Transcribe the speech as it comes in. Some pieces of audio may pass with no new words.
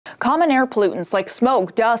Common air pollutants like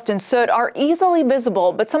smoke, dust, and soot are easily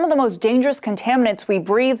visible, but some of the most dangerous contaminants we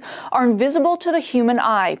breathe are invisible to the human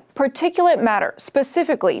eye. Particulate matter,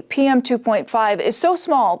 specifically PM2.5, is so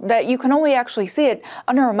small that you can only actually see it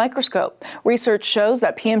under a microscope. Research shows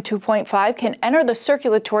that PM2.5 can enter the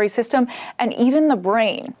circulatory system and even the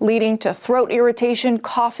brain, leading to throat irritation,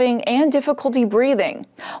 coughing, and difficulty breathing.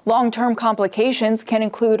 Long-term complications can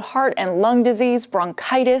include heart and lung disease,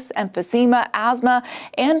 bronchitis, emphysema, asthma,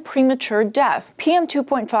 and premature death.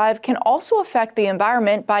 PM2.5 can also affect the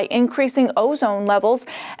environment by increasing ozone levels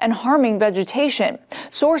and harming vegetation.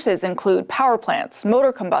 Sources include power plants,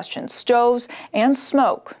 motor combustion, stoves, and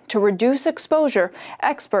smoke. To reduce exposure,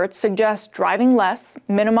 experts suggest driving less,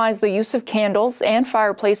 minimize the use of candles and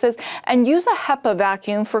fireplaces, and use a HEPA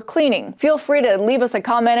vacuum for cleaning. Feel free to leave us a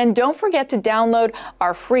comment, and don't forget to download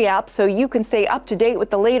our free app so you can stay up to date with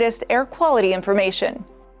the latest air quality information.